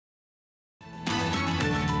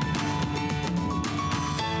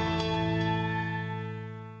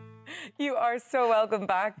You are so welcome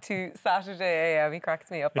back to Saturday AM. He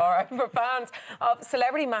cracks me up. All right, for fans of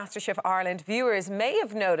Celebrity MasterChef Ireland, viewers may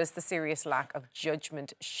have noticed the serious lack of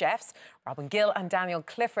judgment. Chefs Robin Gill and Daniel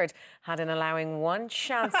Clifford had in allowing one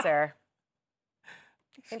chancer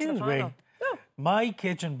into the final. No. My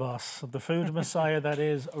kitchen boss, the food messiah that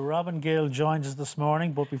is Robin Gill, joins us this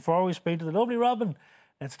morning. But before we speak to the lovely Robin,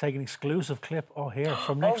 let's take an exclusive clip here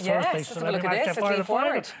from next Thursday's Celebrity MasterChef Ireland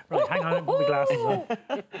final. Right, hang on, put my glasses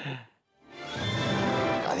on.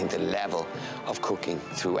 I think the level of cooking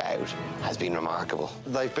throughout has been remarkable.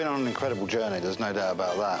 They've been on an incredible journey, there's no doubt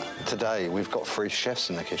about that. Today, we've got 3 chefs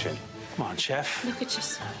in the kitchen. Come on, chef. Look at you.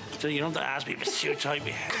 So you don't have to ask me, it's too tight, my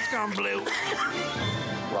head's gone blue.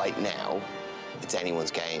 Right now, it's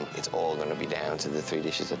anyone's game. It's all going to be down to the 3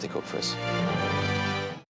 dishes that they cook for us.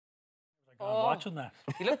 I'm watching that.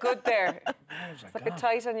 You look good there. It's a bit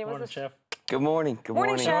tight on you, was it? Chef. Good morning. Good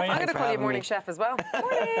morning. Morning, chef. I'm going to call you Morning morning chef as well.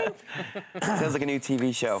 Morning. Sounds like a new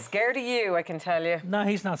TV show. Scared of you, I can tell you. No,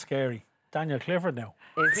 he's not scary. Daniel Clifford now.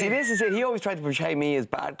 See, this is it. He always tried to portray me as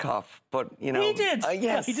bad cop, but, you know... He did.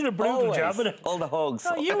 Yes, he did a brutal job of it. All the hugs.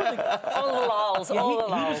 No, you were the... All the lols, all the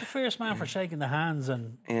lols. He was the first man for shaking the hands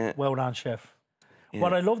and well done, chef. Yeah.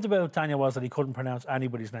 What I loved about Daniel was that he couldn't pronounce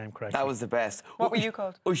anybody's name correctly. That was the best. What were you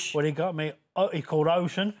called? Ush. Well, he got me... he called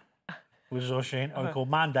Ocean, which is Ocean. He called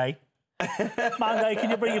Monday. Monday,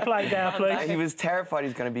 can you bring your plate down, please? He was terrified he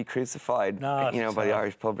was going to be crucified, by the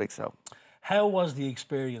Irish public, so... How was the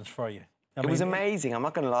experience for you? It was amazing. I'm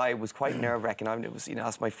not going to lie. It was quite nerve-wracking. It was,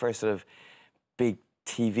 that's my first sort of big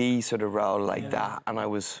TV sort of role like that, and I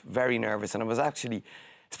was very nervous. And I was actually,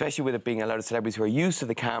 especially with it being a lot of celebrities who are used to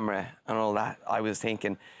the camera and all that, I was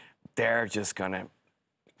thinking they're just going to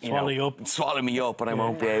swallow me up, and I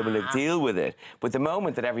won't be able to deal with it. But the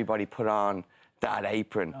moment that everybody put on that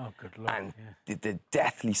apron and the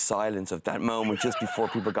deathly silence of that moment just before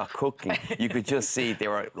people got cooking, you could just see they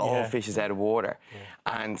were all fishes out of water,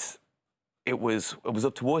 and it was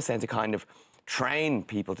up to us then to kind of train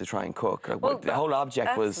people to try and cook. Well, the whole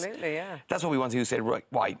object was that's what we wanted to do. Said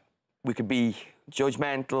right, we could be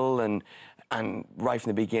judgmental and right from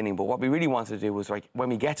the beginning, but what we really wanted to do was like when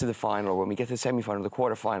we get to the final, when we get to the semi-final, the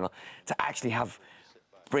quarter-final, to actually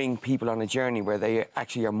bring people on a journey where they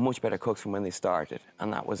actually are much better cooks from when they started,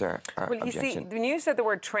 and that was our objection. You see, when you said the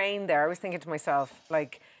word train there, I was thinking to myself,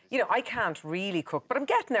 like, you know, I can't really cook, but I'm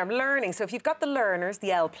getting there, I'm learning. So if you've got the learners,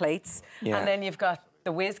 the L plates, and then you've got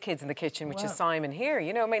the whiz kids in the kitchen, which is Simon here,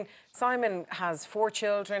 you know, I mean, Simon has 4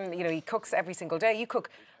 children, you know, he cooks every single day. You cook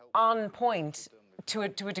on point to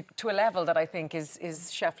a level that I think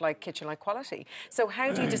is chef-like, kitchen-like quality. So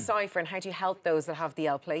how do you decipher and how do you help those that have the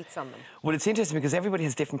L plates on them? Well, it's interesting because everybody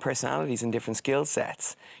has different personalities and different skill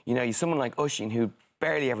sets. You know, you're someone like Oisin who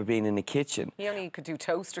barely ever been in the kitchen. He only could do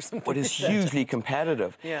toast or something. But is hugely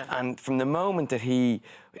competitive. And from the moment that he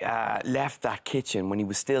left that kitchen, when he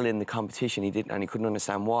was still in the competition, he couldn't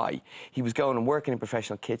understand why. He was going and working in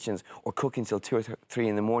professional kitchens or cooking till 2 or 3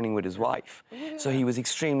 in the morning with his wife. So he was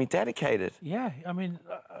extremely dedicated. Yeah, I mean,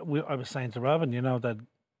 I was saying to Robin, you know, that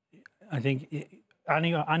I think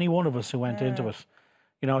any one of us who went into it,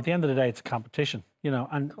 you know, at the end of the day, it's a competition, you know,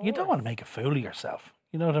 and you don't want to make a fool of yourself.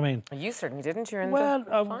 You know what I mean? You certainly didn't. You're in the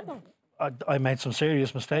final. I made some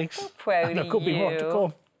serious mistakes. Proud there could be more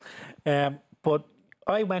to come. But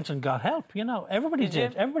I went and got help, you know. Everybody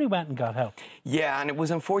did. Everybody went and got help. Yeah, and it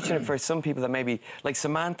was unfortunate for some people that maybe, like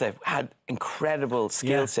Samantha, had incredible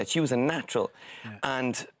skill set. She was a natural.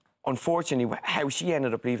 And unfortunately, how she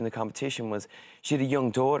ended up leaving the competition was she had a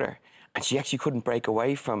young daughter, and she actually couldn't break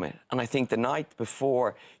away from it. And I think the night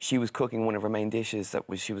before she was cooking one of her main dishes that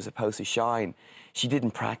she was supposed to shine, she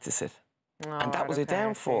didn't practice it. And that was a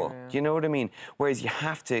downfall. Do you know what I mean? Whereas you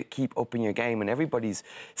have to keep upping your game, and everybody's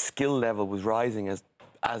skill level was rising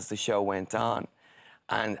as the show went on.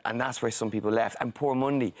 And that's where some people left. And poor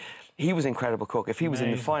Mundy, he was an incredible cook. If he was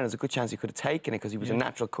in the final, there's a good chance he could have taken it because he was a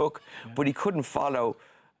natural cook, but he couldn't follow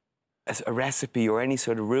a recipe or any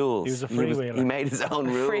sort of rules. He was a freewheeler. He made his own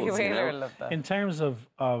rules. Freewheeler, I love that. In terms of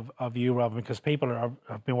you, Robin, because people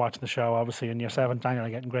have been watching the show, obviously, and yourself and Daniel are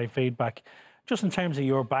getting great feedback. Just in terms of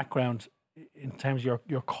your background, in terms of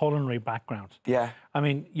your culinary background. Yeah. I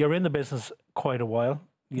mean, you're in the business quite a while.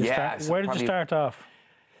 Where did you start off?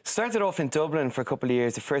 Started off in Dublin for a couple of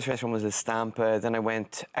years. The first restaurant was La Stampa. Then I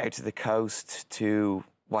went out to the coast to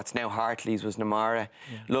what's now Hartley's, was Namara.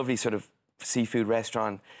 Lovely sort of seafood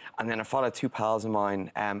restaurant. And then I followed two pals of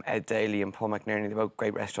mine, Ed Daly and Paul McNerney, they both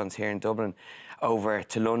great restaurants here in Dublin, over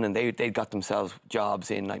to London. They'd got themselves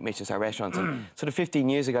jobs in like Michelin star restaurants. And sort of 15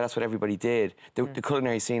 years ago, that's what everybody did. The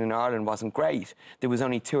culinary scene in Ireland wasn't great. There was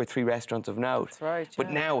only 2 or 3 restaurants of note. That's right, yeah.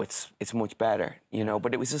 But now it's much better, you know.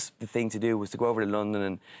 But it was just the thing to do was to go over to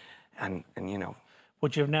London and you know.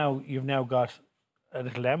 But you've now got a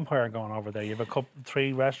little empire going over there. You have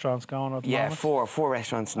 3 restaurants going at the moment? Yeah, four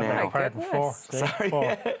restaurants now. Pardon, 4. Sorry.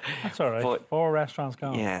 4. That's all right. But, 4 restaurants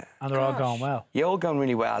going. Yeah. And they're all going well. Yeah, all going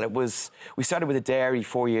really well. We started with a dairy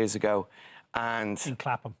 4 years ago. And in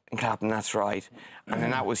Clapham. In Clapham, that's right. And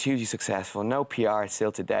then that was hugely successful. No PR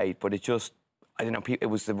still to date, but it just, I don't know, it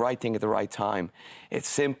was the right thing at the right time. It's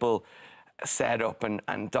simple setup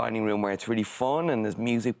and dining room where it's really fun and there's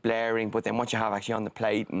music blaring, but then what you have actually on the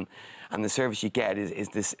plate and the service you get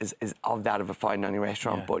is of that of a fine dining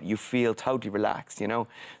restaurant, but you feel totally relaxed, you know.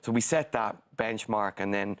 So we set that benchmark,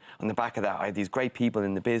 and then on the back of that, I had these great people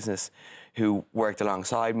in the business who worked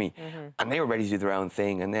alongside me, and they were ready to do their own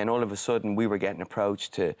thing. And then all of a sudden, we were getting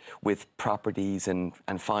approached with properties and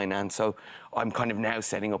finance. So I'm kind of now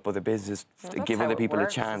setting up other businesses to give other people a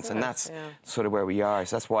chance, and that's sort of where we are.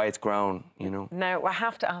 So that's why it's grown, you know. Now I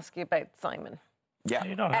have to ask you about Simon. Yeah.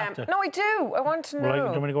 You don't have to. No, I do. I want to know. Well, do you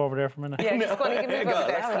want me to go over there for a minute? Yeah, just go on, you can move over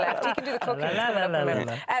there to the left. You can do the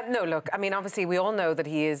cooking. No, look, I mean, obviously, we all know that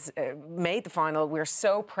he has made the final. We're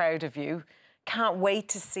so proud of you. Can't wait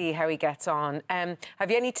to see how he gets on.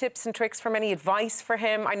 Have you any tips and tricks from any advice for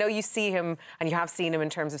him? I know you see him, and you have seen him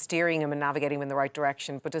in terms of steering him and navigating him in the right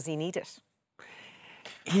direction, but does he need it?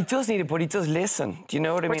 He does need it, but he does listen. Do you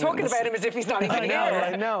know what I mean? We're talking about him as if he's not even here.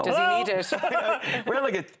 I know. Does he need it? We're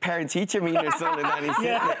like a parent-teacher meeting or something. And he's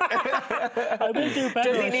I will do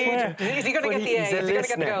better. Does he need? Is he going to get the A? Is he going to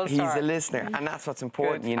get the gold star? He's a listener, and that's what's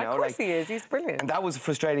important, you know. Of course he is. He's brilliant. And that was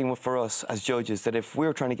frustrating for us as judges, that if we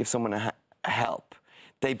were trying to give someone a help,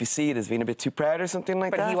 they'd see it as being a bit too proud or something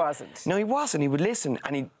like that. But he wasn't. No, he wasn't. He would listen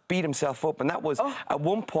and he'd beat himself up. And that was, at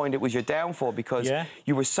one point, it was your downfall because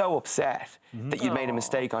you were so upset that you'd made a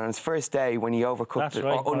mistake on his first day when he overcooked it,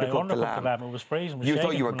 or undercooked the lamb. It was freezing. You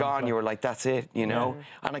thought you were gone. You were like, that's it, you know.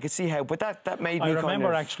 And I could see how, but that made me kind of... I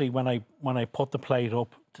remember actually when I put the plate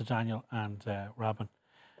up to Daniel and Robin,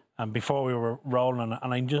 and before we were rolling,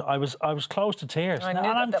 and I was close to tears. And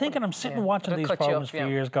I'm thinking, I'm sitting watching these programs for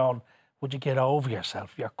years going, would you get over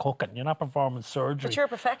yourself? You're cooking. You're not performing surgery. But you're a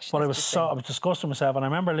perfectionist. But I was disgusting myself, and I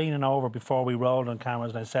remember leaning over before we rolled on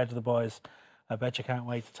cameras, and I said to the boys, "I bet you can't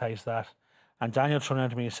wait to taste that." And Daniel turned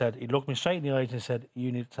around to me and said, he looked me straight in the eyes and he said,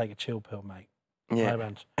 "You need to take a chill pill, mate." Yeah. And I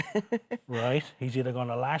went, right. He's either going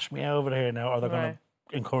to lash me over here now, or they're going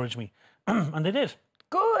to encourage me, and they did.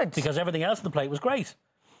 Good. Because everything else on the plate was great,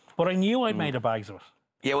 but I knew I'd made a bags of it.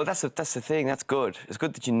 Yeah, well, that's the thing. That's good. It's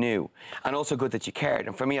good that you knew, and also good that you cared.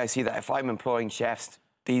 And for me, I see that if I'm employing chefs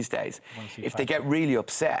these days, if they get really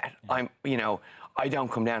upset, I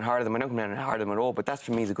don't come down hard on them. I don't come down hard on them at all. But that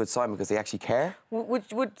for me is a good sign because they actually care.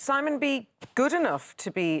 Would Simon be good enough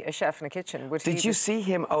to be a chef in a kitchen? Did you see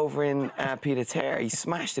him over in Pied-à-Terre? He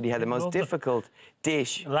smashed it. He had the most difficult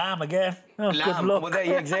dish. Lamb again. Oh, lamb. Good luck. Well,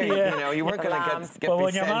 there, exactly. You know, you weren't going to get. But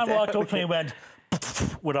when your man walked up to me and went,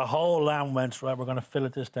 with a whole lamb, went, right, we're going to fillet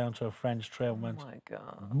this down to a French trim. Went, oh my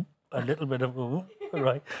God. A little bit of,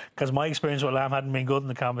 right, because my experience with lamb hadn't been good in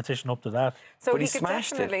the competition up to that. So but he could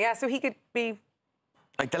smashed definitely, it. So he could be...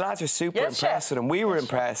 Like, the lads are super impressed with him. We were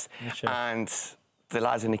impressed, and the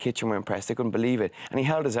lads in the kitchen were impressed. They couldn't believe it. And he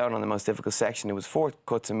held his own on the most difficult section. There was 4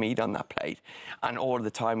 cuts of meat on that plate, and all of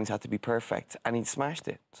the timings had to be perfect, and he smashed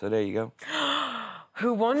it. So there you go.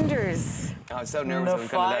 Who wonders? I was so nervous I was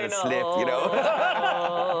going to let it slip, you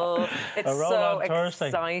know. It's so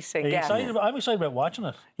exciting. Are you excited? I'm excited about watching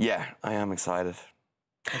it. Yeah, I am excited.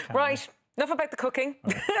 Right, enough about the cooking.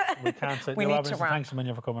 Right. We can't say. We need to wrap. Thanks a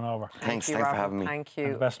million for coming over. Thanks for having me. Thank you.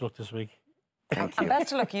 And best of luck this week. Thank you. And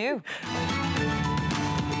best of luck you.